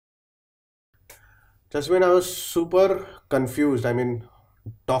Jaswin, I was super confused. I mean,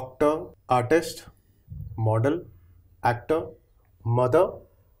 doctor, artist, model, actor, mother,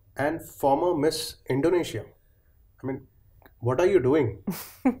 and former Miss Indonesia. I mean, what are you doing?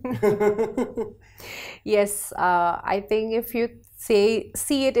 Yes, I think if you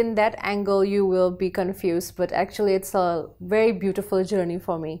see it in that angle, you will be confused. But actually, it's a very beautiful journey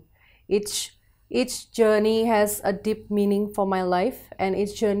for me. Each each journey has a deep meaning for my life, and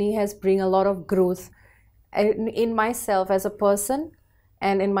each journey has bring a lot of growth in myself as a person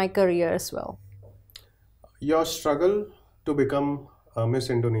and in my career as well. Your struggle to become Miss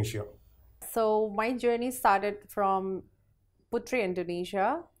Indonesia. So my journey started from Puteri,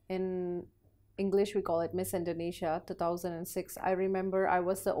 Indonesia. In English, we call it Miss Indonesia 2006. I remember I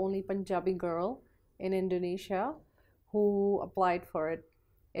was the only Punjabi girl in Indonesia who applied for it.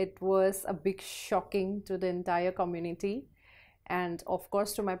 It was a big shocking to the entire community and of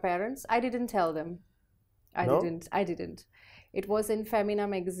course to my parents. I didn't tell them. No? I didn't. It was in Femina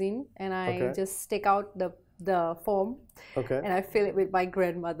magazine and I Okay. just take out the form Okay. and I fill it with my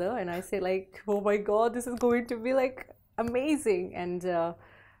grandmother and I say like, oh my God, this is going to be like amazing. And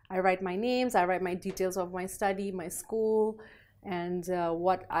I write my names, I write my details of my study, my school, and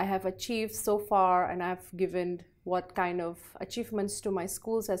what I have achieved so far. And I've given what kind of achievements to my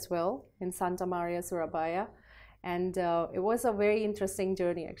schools as well in Santa Maria, Surabaya. And it was a very interesting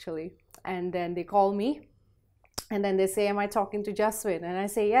journey actually. And then they call me and then they say, am I talking to Jaswin? And I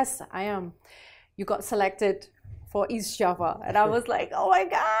say, yes, I am. You got selected for East Java. And I was like, oh my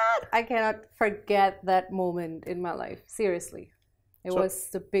God, I cannot forget that moment in my life. Seriously. It So was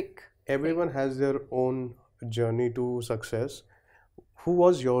the big thing. everyone has their own journey to success. Who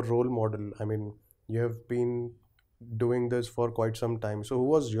was your role model? I mean, you have been doing this for quite some time. So who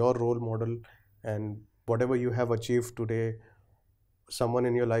was your role model, and whatever you have achieved today, someone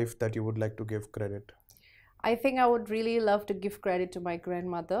in your life that you would like to give credit? I think I would really love to give credit to my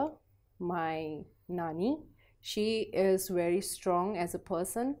grandmother, my Nani. She is very strong as a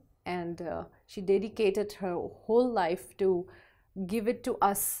person and she dedicated her whole life to give it to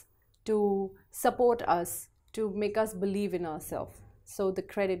us, to support us, to make us believe in ourselves. So the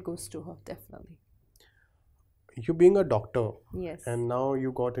credit goes to her, definitely. You being a doctor Yes. and now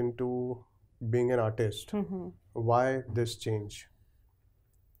you got into being an artist. Why this change?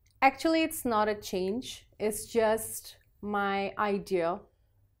 Actually, it's not a change, it's just my idea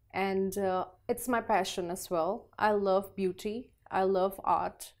and it's my passion as well. I love beauty, I love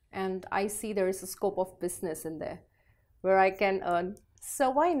art, and I see there is a scope of business in there where I can earn. So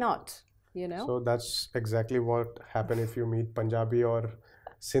why not? You know? So that's exactly what happen if you meet Punjabi or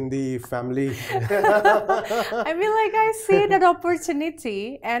Sindhi family. I mean, like I see that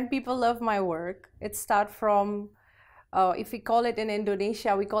opportunity, and people love my work. It starts from, if we call it in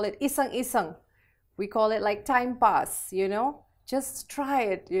Indonesia, we call it iseng iseng. We call it like time pass, you know? Just try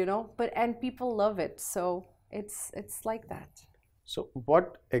it, you know? But and people love it. So it's like that. So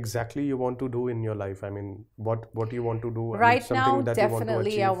what exactly you want to do in your life? I mean, what you want to do? I mean, Right now, something that you want to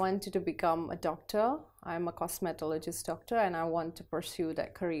definitely I achieve. wanted to become a doctor. I'm a cosmetologist doctor and I want to pursue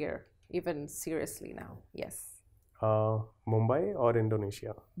that career even seriously now. Yes. Mumbai or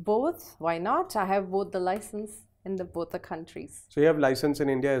Indonesia? Both, why not? I have both the license in the both the countries. So you have license in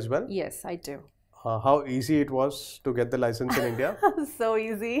India as well? Yes, I do. How easy it was to get the license in India? So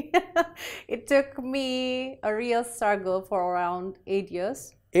easy. It took me a real struggle for around 8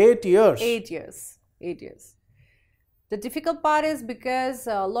 years. 8 years. 8 years. 8 years. The difficult part is because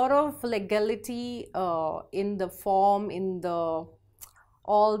a lot of legality in the form, in the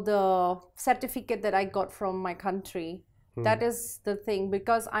all the certificate that I got from my country. That is the thing,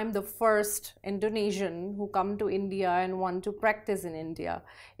 because I'm the first Indonesian who come to India and want to practice in India.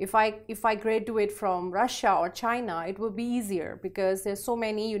 If I graduate from Russia or China, it will be easier because there's so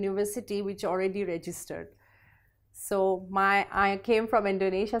many university which already registered. So I came from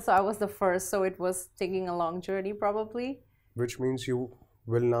Indonesia, so I was the first. So it was taking a long journey probably. Which means you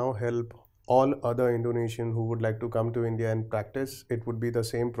will now help all other Indonesian who would like to come to India and practice. It would be the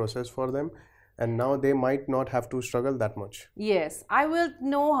same process for them, and now they might not have to struggle that much. Yes, I will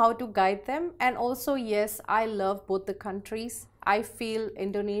know how to guide them. And also, yes, I love both the countries. I feel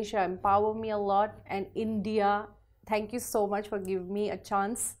Indonesia empower me a lot, and India, thank you so much for giving me a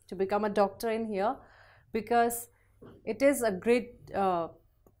chance to become a doctor in here, because it is a great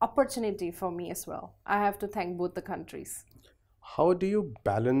opportunity for me as well. I have to thank both the countries. How do you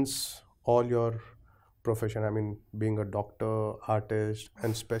balance all your profession? I mean, being a doctor, artist,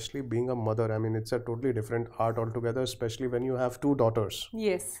 and especially being a mother. I mean, it's a totally different art altogether, especially when you have two daughters.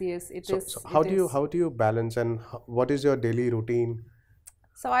 Yes, yes, it So, is. so It is. how do you balance, and what is your daily routine?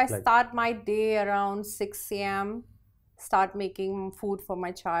 So I Like, start my day around 6 a.m., start making food for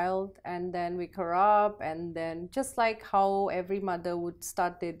my child, and then wake her up, and then just like how every mother would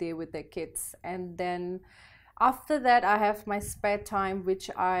start their day with their kids. And then after that, I have my spare time, which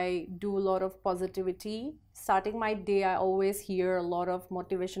I do a lot of positivity. Starting my day, I always hear a lot of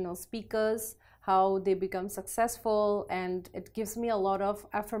motivational speakers, how they become successful, and it gives me a lot of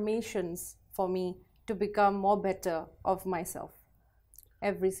affirmations for me to become more better of myself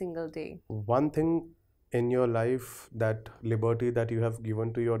every single day. one thing in your life, that liberty that you have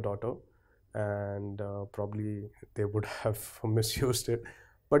given to your daughter, and probably they would have misused it,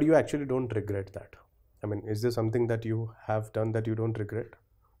 but you actually don't regret that. I mean, is there something that you have done that you don't regret?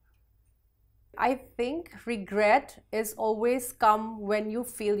 I think regret is always come when you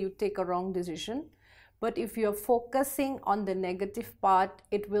feel you take a wrong decision. But if you're focusing on the negative part,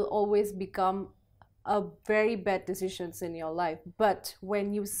 it will always become a very bad decisions in your life. But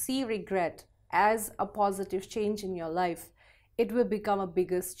when you see regret as a positive change in your life, it will become a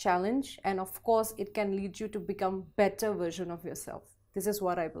biggest challenge. And of course, it can lead you to become better version of yourself. This is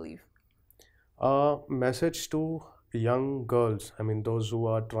what I believe. A message to young girls, I mean, those who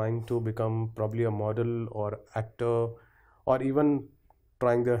are trying to become probably a model or actor, or even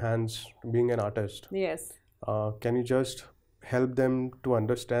trying their hands being an artist. Yes. Can you just help them to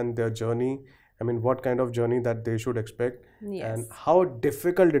understand their journey? I mean, what kind of journey that they should expect, and Yes. how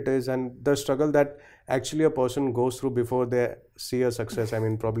difficult it is, and the struggle that actually a person goes through before they see a success. I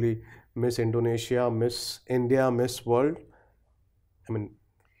mean, probably Miss Indonesia, Miss India, Miss World. I mean,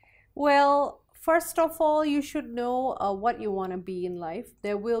 Well, first of all, you should know what you want to be in life.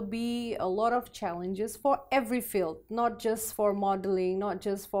 There will be a lot of challenges for every field, not just for modeling, not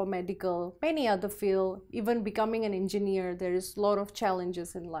just for medical, many other field, even becoming an engineer, there is a lot of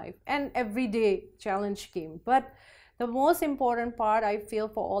challenges in life. And every day challenge came. But the most important part, I feel,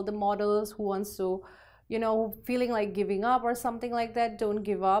 for all the models who wants to, feeling like giving up or something like that, don't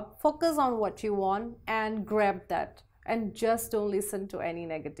give up. Focus on what you want and grab that, and just don't listen to any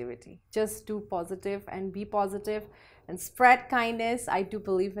negativity. Just do positive and be positive and spread kindness. I do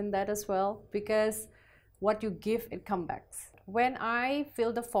believe in that as well, because what you give, it comes back. When I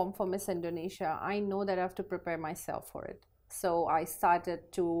filled the form for Miss Indonesia, I know that I have to prepare myself for it. So I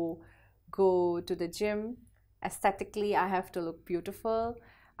started to go to the gym. Aesthetically, I have to look beautiful.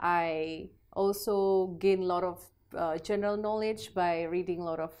 I also gain a lot of general knowledge by reading a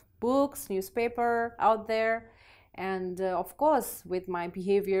lot of books, newspaper out there. And of course, with my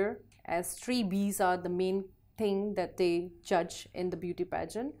behavior, as 3 Bs are the main thing that they judge in the beauty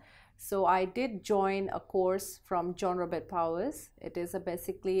pageant. So I did join a course from John Robert Powers. It is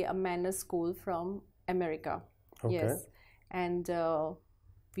basically a manners school from America. okay. Yes. And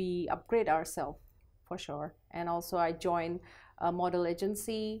we upgrade ourselves for sure. And also I joined a model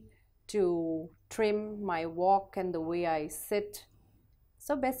agency to trim my walk and the way I sit.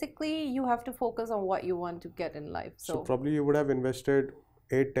 So basically, you have to focus on what you want to get in life. So probably you would have invested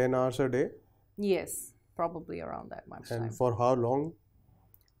 8-10 hours a day. Yes, probably around that much time. And for how long?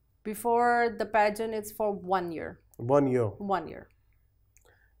 Before the pageant, it's for 1 year. 1 year. 1 year.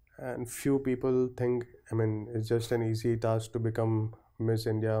 And few people think, I mean, it's just an easy task to become Miss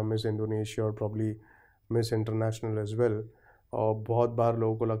India, Miss Indonesia, or probably Miss International as well. और बहुत बार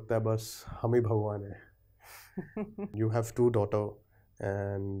लोगों को लगता है बस हम ही भगवान हैं. You have 2 daughters,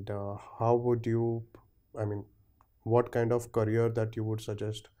 and how would you, I mean, what kind of career that you would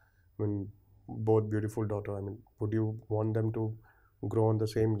suggest? I mean, both beautiful daughters. I mean, would you want them to grow on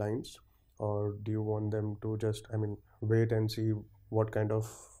the same lines, or do you want them to just, I mean, wait and see what kind of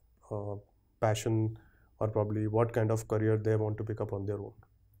passion, or probably what kind of career they want to pick up on their own?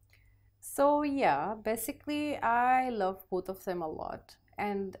 So yeah, basically I love both of them a lot.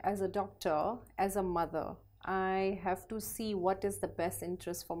 And as a doctor, as a mother, I have to see what is the best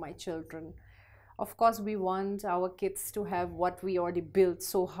interest for my children. Of course, we want our kids to have what we already built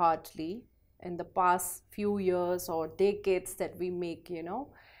so hardly in the past few years or decades that we make,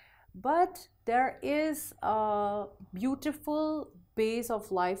 But there is a beautiful base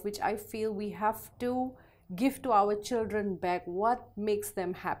of life which I feel we have to give to our children back, what makes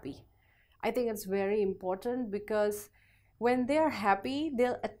them happy. I think it's very important, because when they're happy,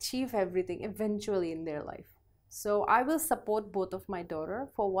 they'll achieve everything eventually in their life. So I will support both of my daughter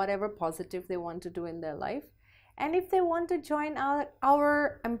for whatever positive they want to do in their life. And if they want to join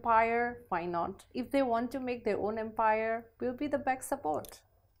our empire, why not? If they want to make their own empire, we'll be the back support.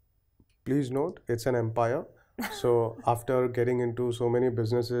 Please note, it's an empire. So after getting into so many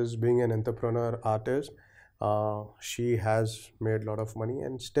businesses, being an entrepreneur, artist, she has made a lot of money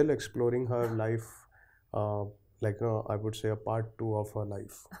and still exploring her life like, I would say a part two of her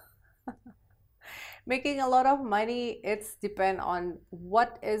life? Making a lot of money, it's depend on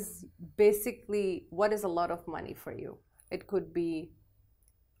what is basically what is a lot of money for you. It could be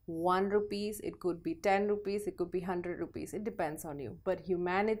 1 rupees, it could be 10 rupees, it could be 100 rupees. It depends on you. But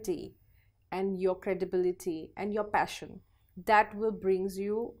humanity and your credibility and your passion, that will brings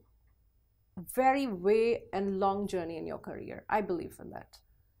you very way and long journey in your career. I believe in that.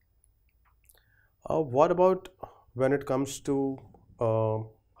 What about when it comes to uh,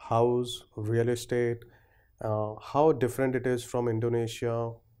 house, real estate? How different it is from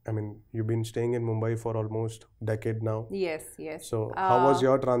Indonesia? I mean, you've been staying in Mumbai for almost decade now. Yes, yes. So how was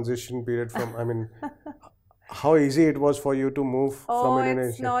your transition period from, I mean, how easy it was for you to move from Oh, it's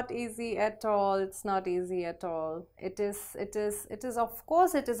Indonesia? not easy at all. It's not easy at all. It is, of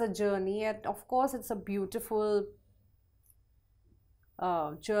course, it is a journey. And of course, it's a beautiful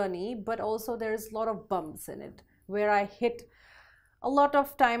journey, but also there's a lot of bumps in it where I hit a lot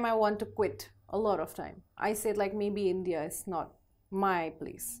of time. I want to quit a lot of time. I said, like, maybe India is not my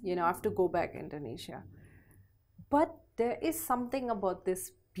place. I have to go back Indonesia. But there is something about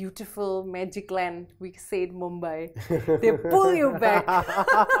this beautiful magic land we say in Mumbai. They pull you back.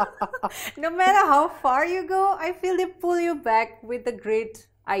 No matter how far you go, I feel they pull you back with the great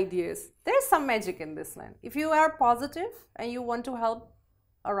ideas. There's some magic in this land. If you are positive and you want to help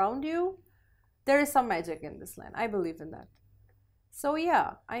around you, there is some magic in this land. I believe in that. So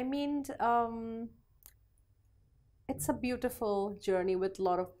yeah, I mean, it's a beautiful journey with a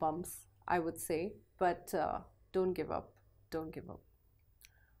lot of bumps, I would say. But don't give up. Don't give up.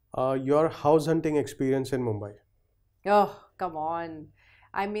 Your house hunting experience in Mumbai. Oh, come on.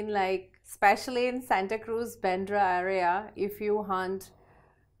 I mean, like, especially in Santa Cruz, Bandra area, if you hunt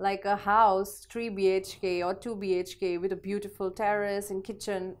like a house, 3 BHK or 2 BHK with a beautiful terrace and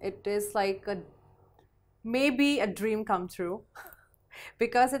kitchen, it is like maybe a dream come true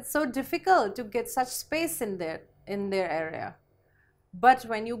because it's so difficult to get such space in their area. But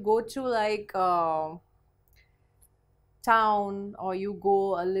when you go to like town, or you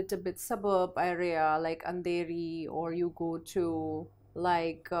go a little bit suburb area like Andheri, or you go to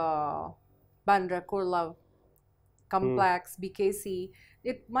like Bandra Kurla complex, BKC,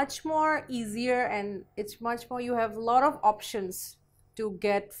 it's much more easier, and it's much more, you have a lot of options to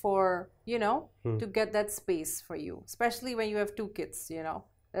get for, to get that space for you, especially when you have 2 kids,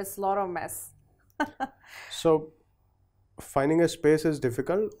 there's a lot of mess. So finding a space is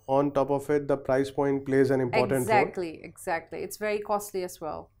difficult. On top of it, the price point plays an important role. Exactly. It's very costly as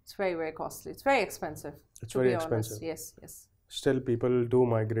well. It's very, very costly. It's very expensive. It's to very be expensive. Honest. Yes. Still, people do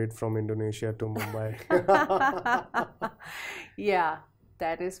migrate from Indonesia to Mumbai. Yeah,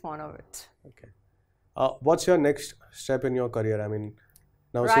 that is one of it. Okay. What's your next step in your career? I mean,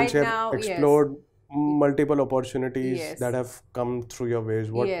 now Right since you have now, yes. explored multiple opportunities Yes. that have come through your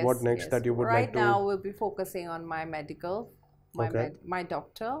ways, what next Yes. that you would Right like to? now, we'll be focusing on my medical, Okay. my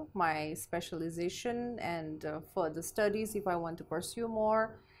doctor, my specialization, and further studies if I want to pursue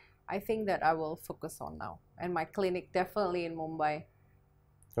more. I think that I will focus on now. And my clinic definitely in Mumbai.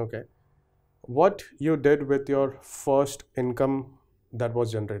 Okay. What you did with your first income that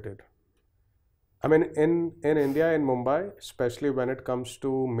was generated? I mean, in India, in Mumbai, especially when it comes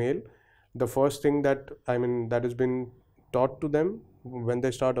to male, the first thing that has been taught to them when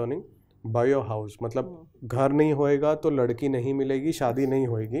they start earning, buy your house. मतलब घर नहीं होएगा तो लड़की नहीं मिलेगी, शादी नहीं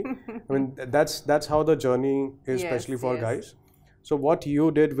होएगी. I mean, that's how the journey is, especially for guys. So what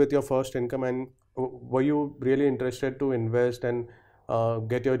you did with your first income, and were you really interested to invest and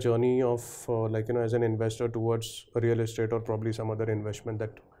get your journey of as an investor towards real estate or probably some other investment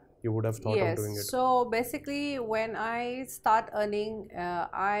that you would have thought of doing it? So basically, when I start earning,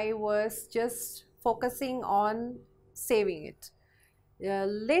 I was just focusing on saving it.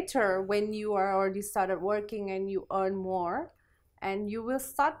 Later, when you are already started working and you earn more, and you will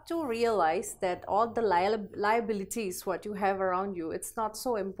start to realize that all the liabilities what you have around you, it's not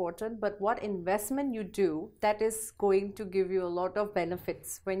so important, but what investment you do, that is going to give you a lot of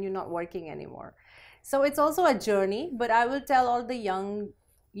benefits when you're not working anymore. So it's also a journey, but I will tell all the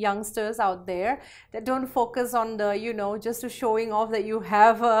youngsters out there that don't focus on the just to showing off that you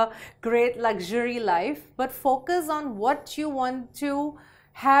have a great luxury life, but focus on what you want to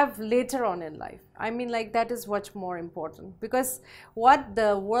have later on in life. I mean, like, that is much more important, because what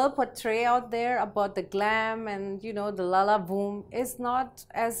the world portray out there about the glam and the lala boom is not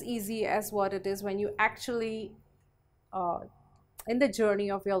as easy as what it is when you actually in the journey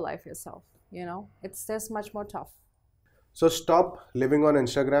of your life yourself. It's just much more tough. So stop living on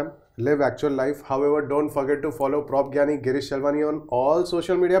Instagram, live actual life. However, don't forget to follow Prop Gyani Girish Chhalwani on all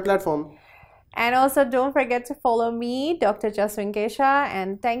social media platforms. And also, don't forget to follow me, Dr. Jaswin Keysha,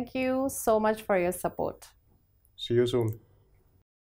 and thank you so much for your support. See you soon.